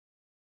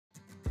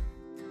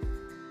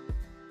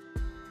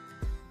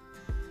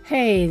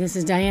Hey, this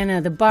is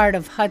Diana, the Bard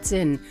of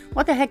Hudson.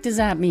 What the heck does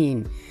that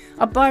mean?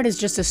 A bard is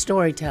just a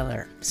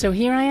storyteller. So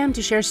here I am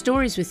to share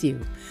stories with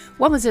you.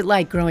 What was it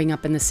like growing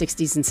up in the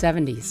 60s and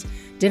 70s?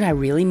 Did I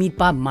really meet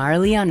Bob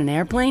Marley on an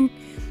airplane?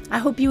 I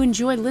hope you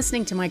enjoy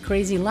listening to my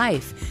crazy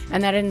life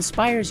and that it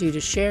inspires you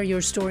to share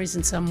your stories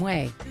in some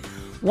way.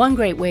 One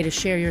great way to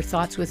share your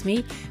thoughts with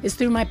me is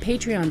through my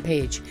Patreon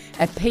page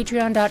at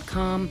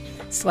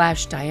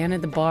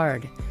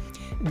patreon.com/DianaTheBard.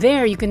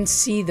 There you can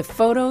see the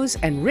photos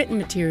and written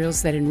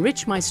materials that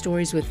enrich my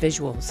stories with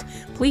visuals.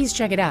 Please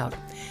check it out.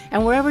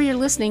 And wherever you're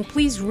listening,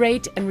 please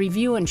rate and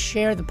review and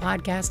share the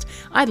podcast.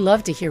 I'd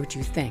love to hear what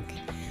you think.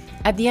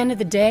 At the end of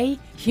the day,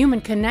 human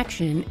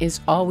connection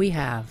is all we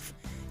have.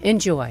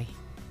 Enjoy.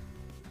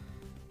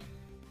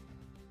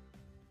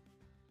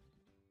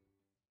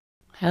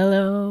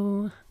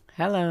 Hello,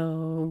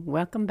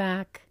 welcome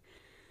back.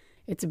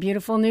 It's a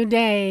beautiful new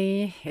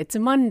day. It's a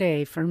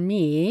Monday for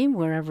me,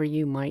 wherever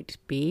you might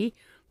be.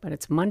 But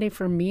it's Monday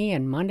for me,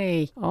 and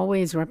Monday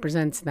always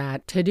represents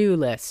that to-do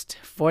list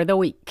for the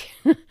week.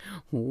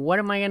 What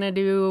am I going to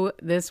do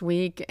this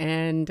week,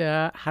 and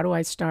how do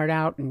I start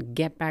out and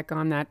get back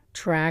on that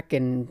track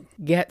and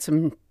get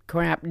some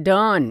crap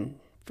done,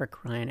 for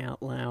crying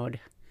out loud?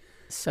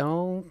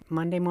 So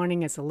Monday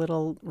morning is a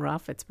little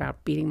rough. It's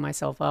about beating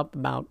myself up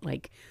about,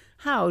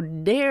 how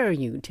dare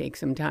you take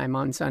some time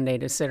on Sunday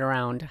to sit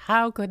around?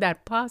 How could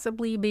that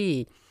possibly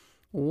be?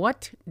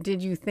 What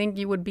did you think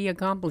you would be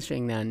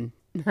accomplishing then?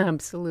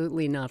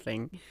 Absolutely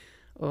nothing.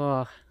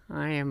 Oh,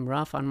 I am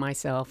rough on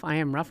myself. I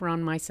am rougher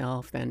on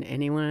myself than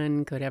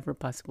anyone could ever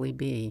possibly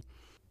be.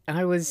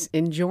 I was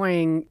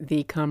enjoying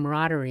the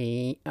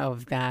camaraderie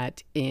of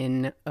that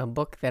in a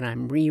book that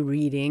I'm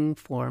rereading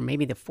for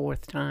maybe the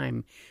fourth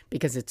time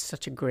because it's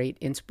such a great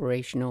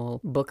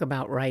inspirational book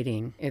about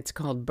writing. It's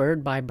called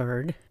Bird by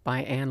Bird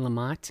by Anne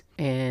Lamott,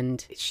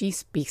 and she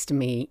speaks to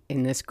me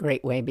in this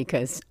great way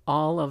because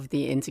all of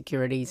the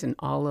insecurities and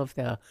all of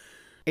the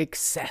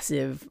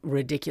excessive,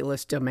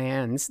 ridiculous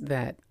demands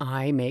that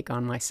I make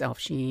on myself,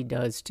 she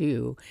does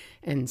too.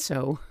 And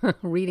so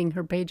reading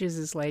her pages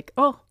is like,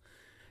 oh,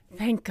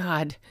 thank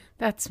God,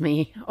 that's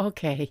me.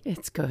 Okay,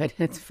 it's good,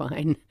 it's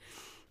fine.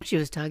 She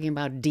was talking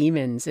about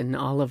demons and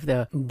all of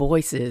the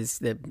voices,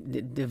 the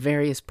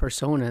various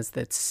personas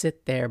that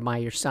sit there by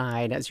your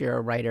side as you're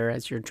a writer,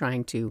 as you're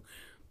trying to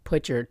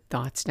put your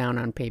thoughts down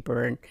on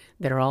paper, and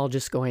that are all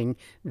just going,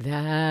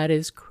 that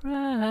is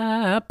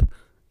crap.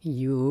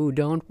 You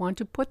don't want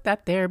to put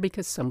that there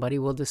because somebody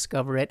will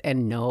discover it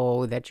and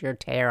know that you're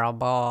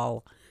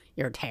terrible.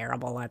 You're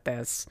terrible at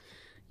this.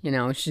 You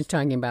know, she's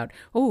talking about,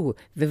 oh,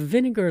 the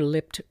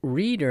vinegar-lipped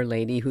reader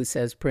lady who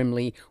says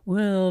primly,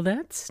 well,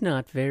 that's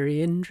not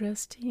very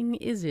interesting,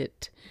 is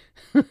it?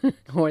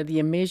 Or the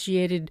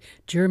emaciated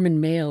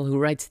German male who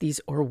writes these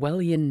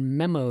Orwellian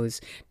memos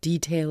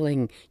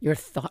detailing your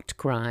thought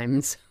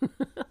crimes.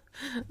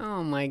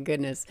 Oh, my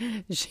goodness.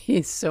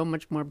 She's so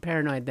much more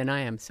paranoid than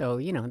I am. So,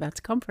 that's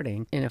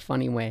comforting in a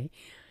funny way.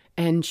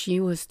 And she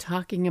was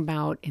talking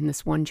about, in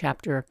this one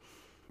chapter,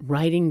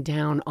 writing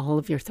down all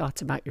of your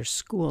thoughts about your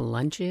school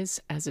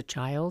lunches as a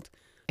child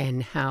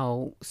and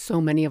how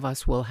so many of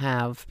us will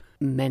have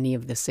many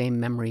of the same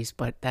memories,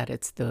 but that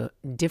it's the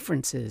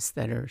differences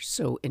that are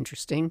so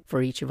interesting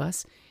for each of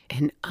us.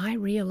 And I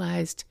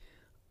realized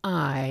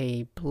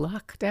I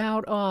blocked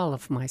out all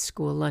of my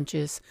school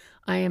lunches.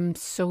 I am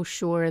so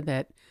sure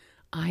that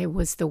I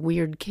was the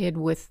weird kid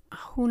with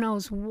who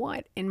knows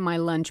what in my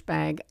lunch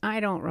bag. I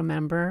don't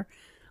remember.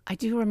 I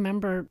do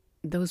remember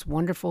those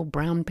wonderful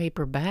brown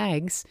paper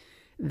bags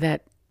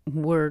that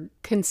were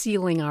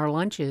concealing our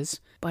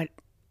lunches, but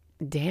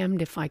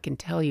damned if I can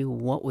tell you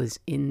what was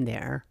in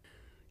there.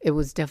 It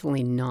was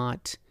definitely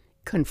not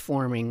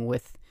conforming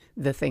with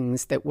the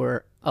things that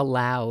were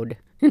allowed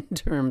in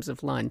terms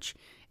of lunch.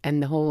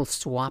 And the whole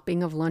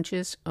swapping of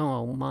lunches,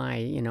 oh my,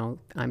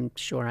 I'm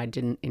sure I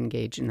didn't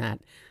engage in that.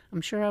 I'm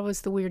sure I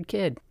was the weird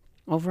kid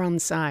over on the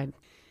side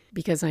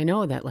because I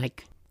know that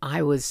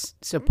I was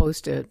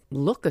supposed to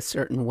look a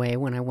certain way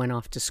when I went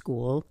off to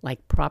school,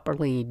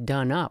 properly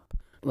done up,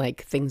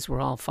 things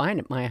were all fine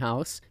at my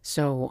house.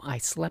 So I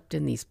slept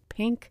in these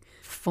pink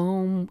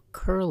foam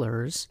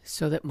curlers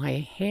so that my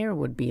hair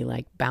would be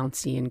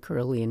bouncy and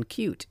curly and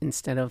cute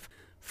instead of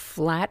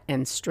flat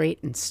and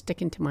straight and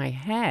sticking to my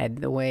head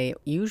the way it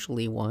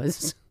usually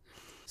was.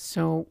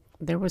 So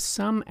there was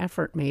some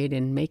effort made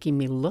in making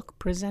me look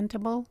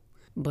presentable,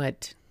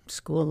 but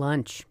school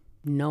lunch,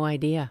 no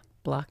idea.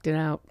 Blocked it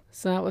out.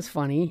 So that was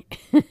funny.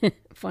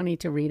 Funny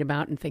to read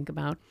about and think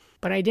about.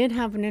 But I did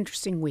have an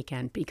interesting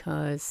weekend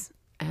because,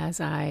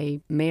 as I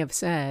may have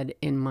said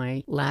in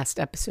my last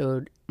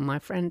episode, my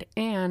friend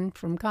Anne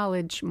from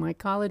college, my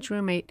college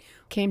roommate,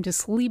 came to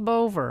sleep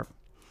over.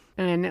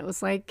 And it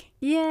was like,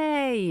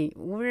 yay,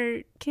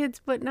 we're kids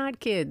but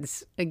not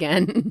kids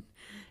again.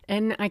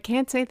 And I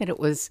can't say that it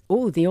was,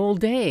 the old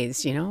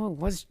days, it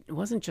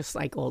wasn't just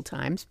like old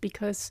times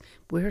because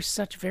we're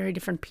such very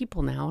different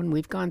people now and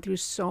we've gone through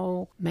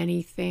so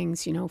many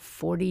things,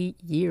 40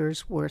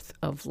 years worth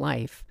of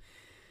life.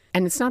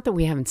 And it's not that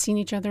we haven't seen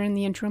each other in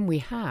the interim. We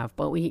have,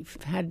 but we've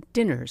had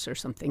dinners or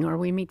something, or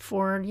we meet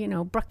for,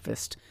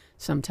 breakfast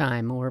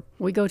sometime, or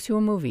we go to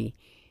a movie.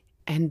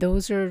 And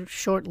those are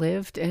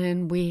short-lived,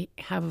 and we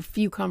have a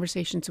few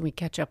conversations and we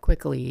catch up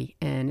quickly,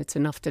 and it's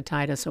enough to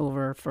tide us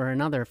over for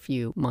another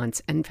few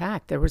months. In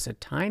fact, there was a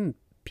time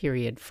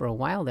period for a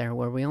while there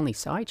where we only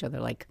saw each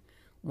other like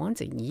once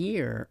a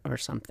year or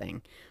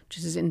something, which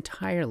is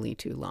entirely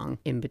too long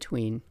in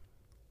between.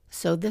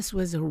 So this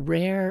was a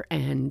rare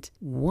and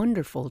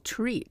wonderful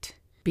treat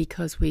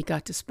because we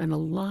got to spend a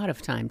lot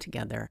of time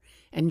together.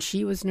 And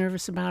she was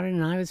nervous about it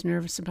and I was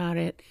nervous about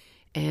it.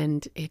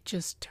 And it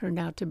just turned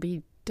out to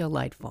be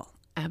delightful.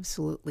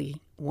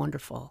 Absolutely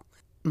wonderful.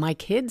 My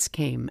kids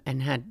came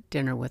and had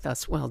dinner with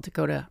us. Well,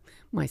 Dakota,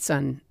 my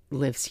son,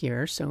 lives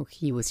here, so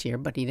he was here,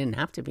 but he didn't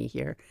have to be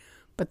here.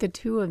 But the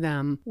two of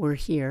them were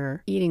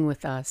here eating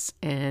with us,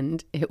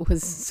 and it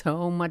was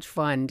so much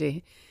fun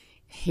to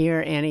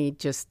hear Annie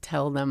just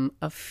tell them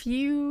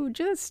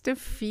just a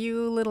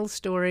few little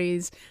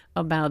stories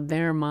about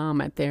their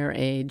mom at their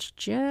age,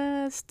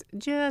 just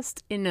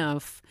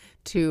enough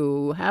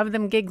to have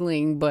them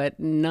giggling, but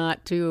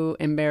not to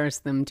embarrass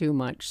them too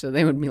much. So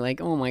they would be like,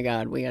 oh my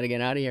God, we got to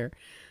get out of here.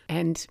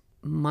 And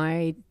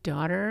my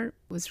daughter,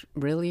 was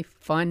really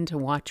fun to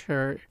watch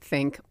her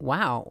think,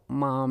 wow,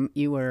 Mom,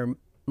 you were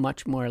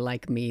much more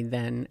like me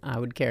than I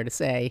would care to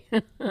say.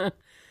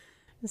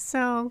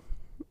 So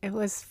it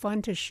was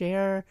fun to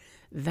share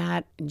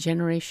that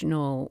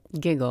generational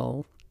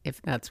giggle,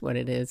 if that's what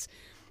it is.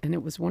 And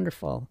it was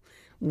wonderful.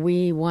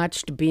 We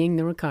watched Being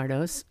the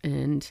Ricardos,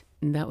 and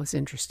that was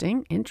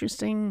interesting.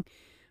 Interesting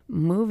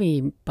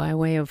movie by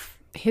way of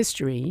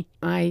history.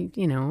 I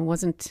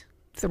wasn't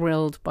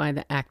thrilled by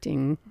the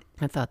acting.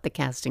 I thought the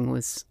casting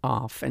was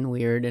off and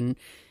weird. And,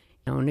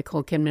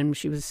 Nicole Kidman,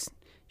 she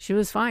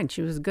was fine.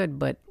 She was good.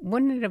 But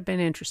wouldn't it have been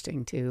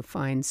interesting to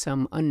find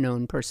some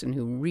unknown person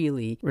who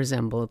really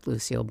resembled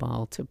Lucille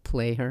Ball to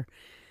play her?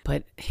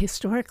 But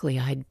historically,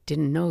 I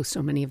didn't know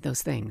so many of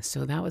those things.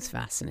 So that was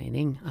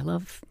fascinating. I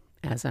love,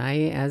 as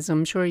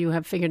I'm sure you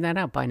have figured that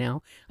out by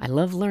now, I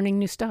love learning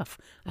new stuff.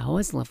 I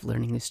always love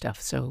learning new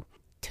stuff. So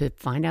to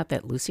find out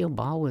that Lucille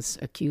Ball was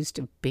accused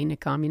of being a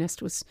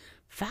communist was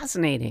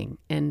fascinating,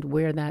 and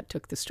where that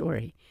took the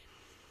story.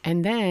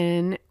 And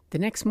then the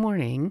next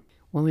morning,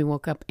 when we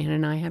woke up, Anna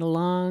and I had a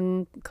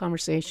long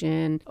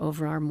conversation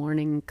over our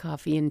morning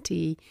coffee and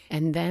tea,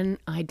 and then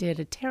I did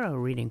a tarot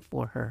reading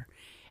for her.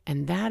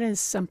 And that is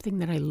something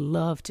that I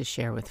love to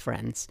share with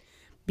friends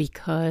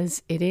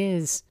because it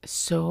is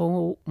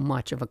so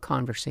much of a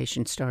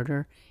conversation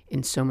starter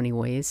in so many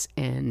ways.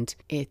 And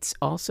it's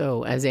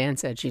also, as Anne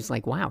said, she's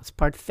like, wow, it's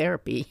part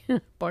therapy,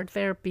 part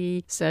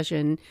therapy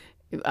session.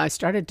 I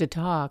started to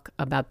talk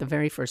about the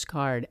very first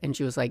card, and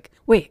she was like,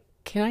 wait,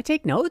 can I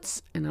take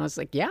notes? And I was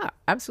like, yeah,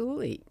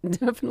 absolutely.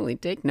 Definitely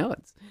take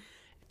notes.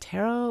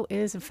 Tarot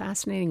is a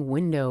fascinating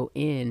window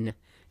in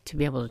to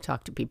be able to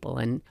talk to people.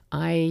 And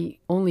I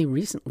only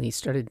recently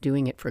started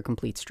doing it for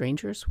complete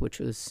strangers, which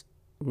was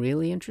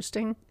really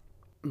interesting.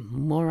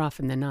 More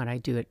often than not, I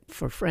do it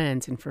for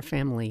friends and for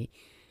family.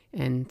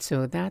 And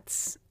so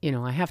that's,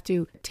 I have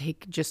to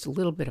take just a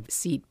little bit of a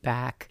seat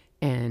back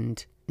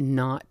and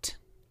not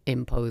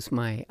impose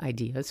my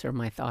ideas or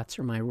my thoughts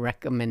or my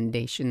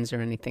recommendations or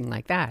anything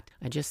like that.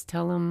 I just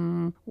tell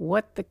them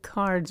what the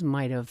cards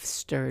might have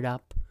stirred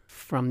up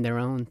from their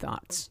own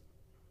thoughts.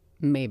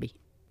 Maybe.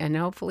 And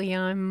hopefully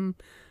I'm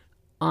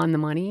on the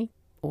money,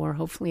 or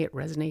hopefully it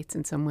resonates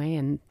in some way,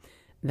 and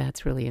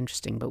that's really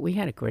interesting. But we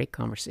had a great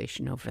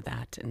conversation over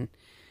that and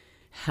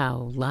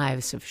how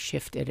lives have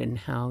shifted and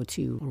how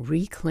to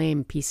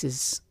reclaim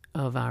pieces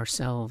of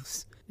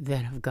ourselves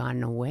that have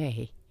gotten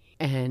away.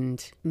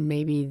 And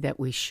maybe that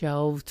we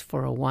shelved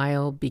for a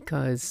while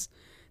because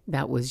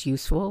that was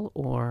useful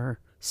or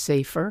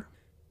safer.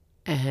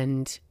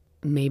 And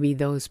maybe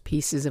those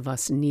pieces of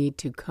us need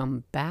to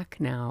come back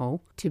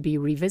now to be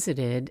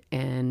revisited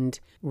and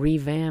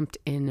revamped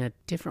in a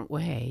different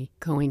way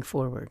going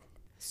forward.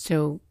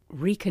 So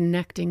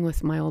reconnecting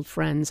with my old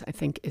friends, I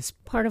think, is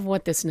part of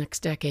what this next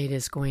decade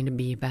is going to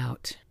be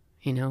about.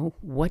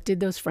 What did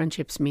those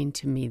friendships mean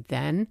to me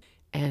then?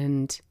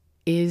 And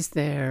is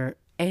there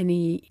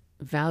any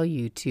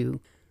value to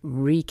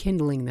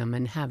rekindling them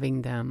and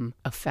having them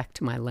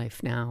affect my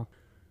life now?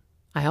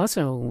 I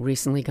also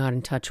recently got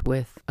in touch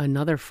with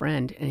another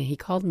friend, and he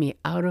called me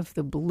out of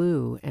the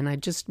blue, and I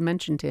just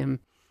mentioned him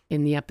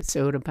in the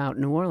episode about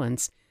New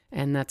Orleans,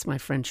 and that's my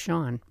friend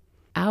Sean.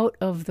 Out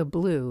of the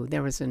blue,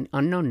 there was an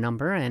unknown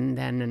number and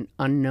then an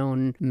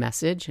unknown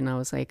message, and I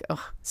was like,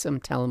 oh, some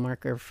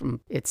telemarker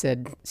it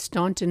said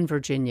Staunton,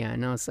 Virginia,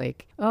 and I was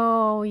like,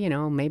 oh,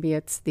 maybe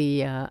it's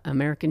the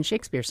American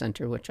Shakespeare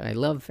Center, which I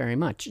love very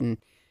much, and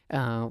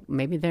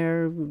maybe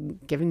they're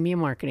giving me a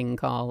marketing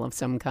call of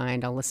some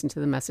kind. I'll listen to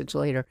the message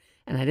later.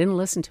 And I didn't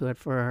listen to it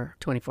for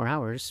 24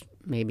 hours,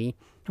 maybe.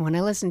 And when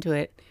I listened to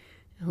it,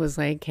 it was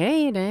like,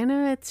 hey,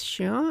 Dana, it's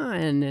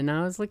Sean. And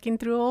I was looking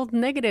through old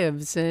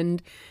negatives,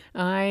 and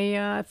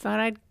I thought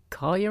I'd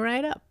call you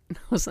right up. I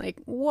was like,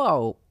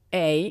 whoa,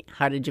 A,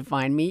 how did you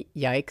find me?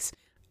 Yikes.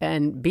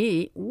 And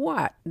B,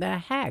 what the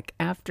heck?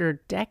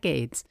 After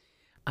decades,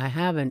 I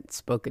haven't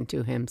spoken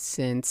to him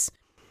since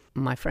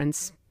my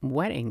friend's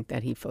wedding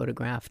that he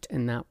photographed,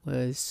 and that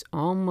was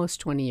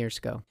almost 20 years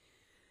ago.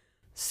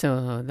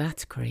 So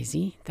that's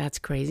crazy. That's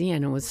crazy.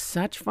 And it was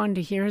such fun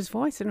to hear his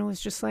voice. And it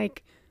was just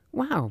like,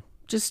 wow,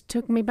 just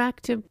took me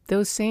back to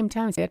those same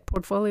times at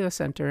Portfolio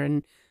Center.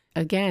 And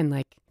again,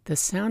 like the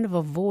sound of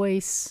a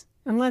voice,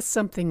 unless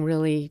something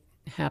really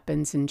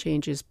happens and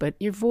changes, but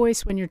your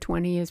voice when you're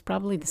 20 is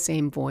probably the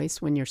same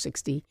voice when you're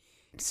 60.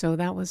 So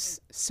that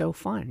was so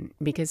fun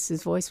because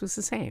his voice was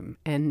the same.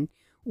 And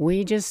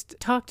we just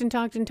talked and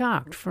talked and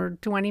talked for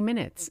 20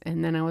 minutes.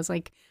 And then I was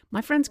like,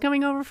 my friend's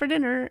coming over for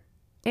dinner,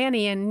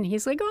 Annie. And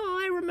he's like, oh,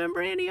 I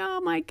remember Annie.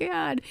 Oh my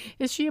God.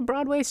 Is she a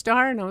Broadway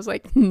star? And I was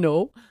like,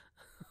 no.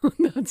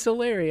 That's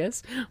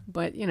hilarious.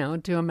 But,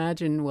 to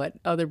imagine what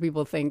other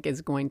people think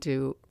is going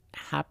to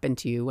happen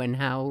to you and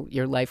how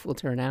your life will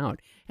turn out.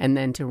 And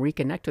then to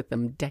reconnect with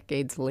them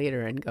decades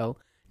later and go,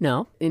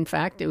 no, in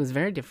fact, it was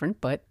very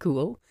different, but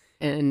cool.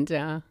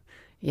 And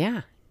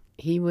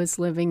he was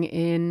living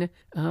in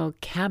a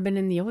cabin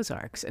in the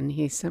Ozarks and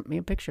he sent me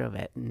a picture of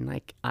it. And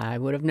like, I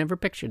would have never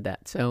pictured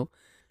that. So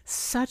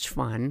such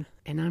fun.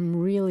 And I'm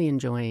really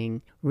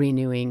enjoying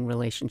renewing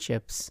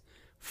relationships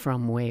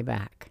from way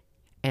back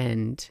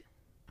and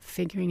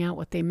figuring out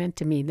what they meant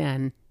to me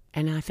then.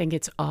 And I think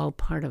it's all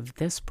part of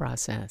this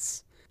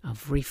process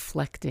of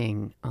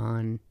reflecting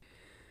on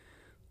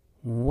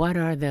what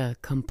are the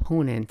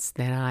components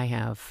that I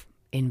have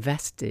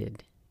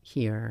invested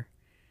here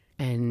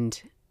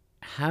and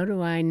how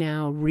do I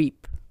now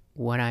reap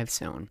what I've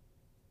sown?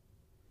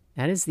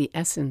 That is the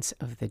essence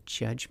of the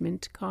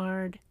judgment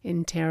card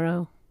in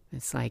tarot.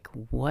 It's like,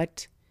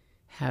 what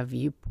have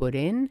you put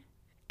in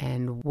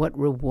and what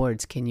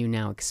rewards can you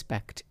now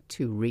expect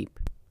to reap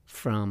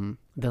from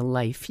the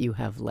life you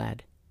have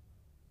led?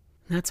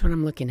 That's what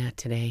I'm looking at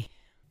today,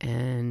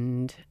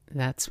 and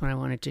that's what I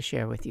wanted to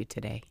share with you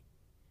today.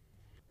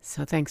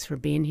 So thanks for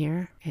being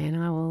here, and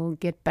I will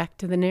get back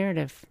to the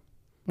narrative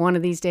one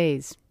of these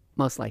days,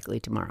 most likely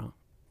tomorrow.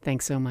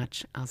 Thanks so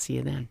much. I'll see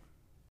you then.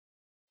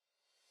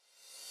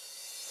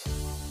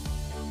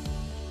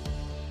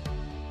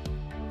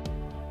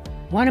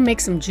 Want to make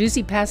some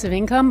juicy passive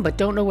income but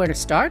don't know where to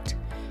start?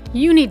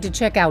 You need to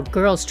check out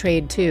Girls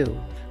Trade 2.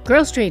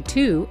 Girls Trade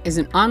 2 is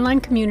an online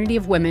community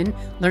of women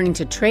learning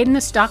to trade in the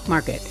stock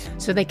market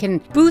so they can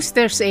boost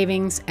their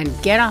savings and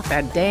get off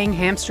that dang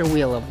hamster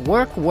wheel of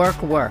work,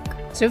 work, work.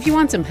 So if you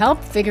want some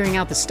help figuring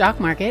out the stock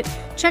market,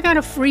 check out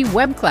a free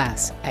web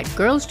class at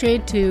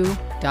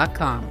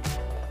girlstrade2.com.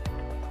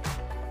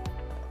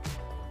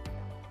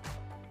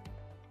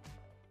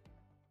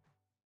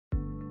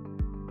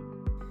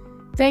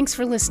 Thanks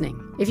for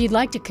listening. If you'd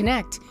like to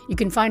connect, you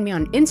can find me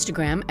on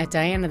Instagram at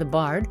Diana the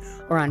Bard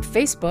or on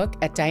Facebook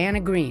at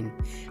Diana Green.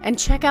 And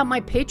check out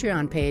my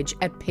Patreon page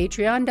at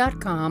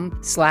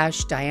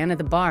patreon.com/Diana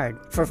the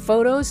Bard for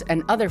photos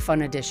and other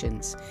fun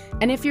additions.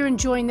 And if you're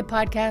enjoying the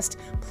podcast,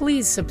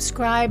 please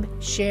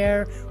subscribe,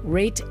 share,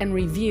 rate, and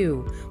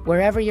review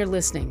wherever you're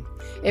listening.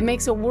 It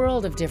makes a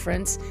world of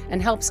difference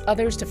and helps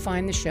others to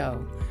find the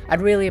show.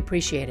 I'd really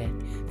appreciate it.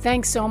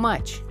 Thanks so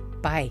much.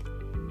 Bye.